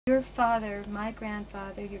Your father, my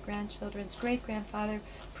grandfather, your grandchildren's great-grandfather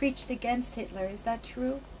preached against Hitler. Is that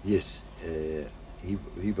true? Yes,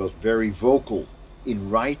 he was very vocal in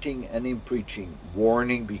writing and in preaching,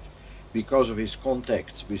 warning because of his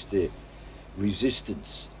contacts with the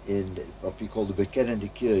resistance in what we call the Bekennende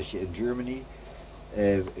Kirche in Germany,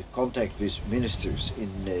 contact with ministers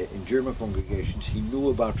in German congregations. He knew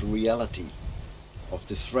about the reality of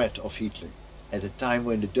the threat of Hitler at a time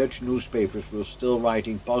when the Dutch newspapers were still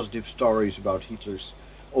writing positive stories about Hitler's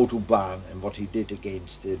Autobahn and what he did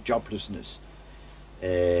against joblessness.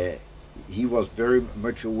 He was very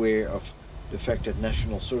much aware of the fact that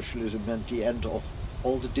National Socialism meant the end of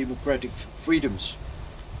all the democratic freedoms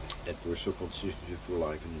that were so constitutive for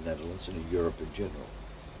life in the Netherlands and in Europe in general.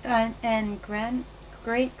 And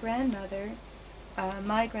great-grandmother,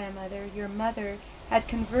 my grandmother, your mother, had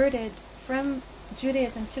converted from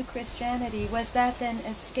Judaism to Christianity. Was that then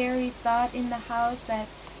a scary thought in the house that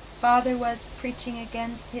father was preaching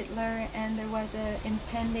against Hitler and there was an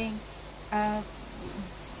impending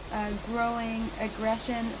growing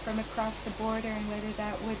aggression from across the border, and whether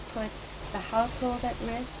that would put the household at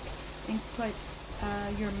risk and put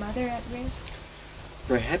your mother at risk?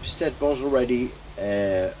 Perhaps that was already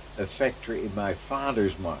a factor in my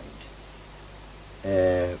father's mind.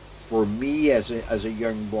 For me as a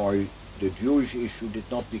young boy, the Jewish issue did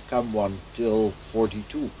not become one till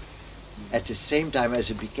 42. At the same time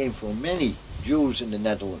as it became for many Jews in the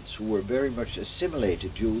Netherlands who were very much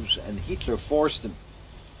assimilated Jews, and Hitler forced them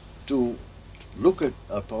to look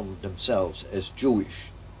upon themselves as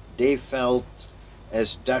Jewish. They felt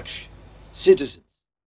as Dutch citizens.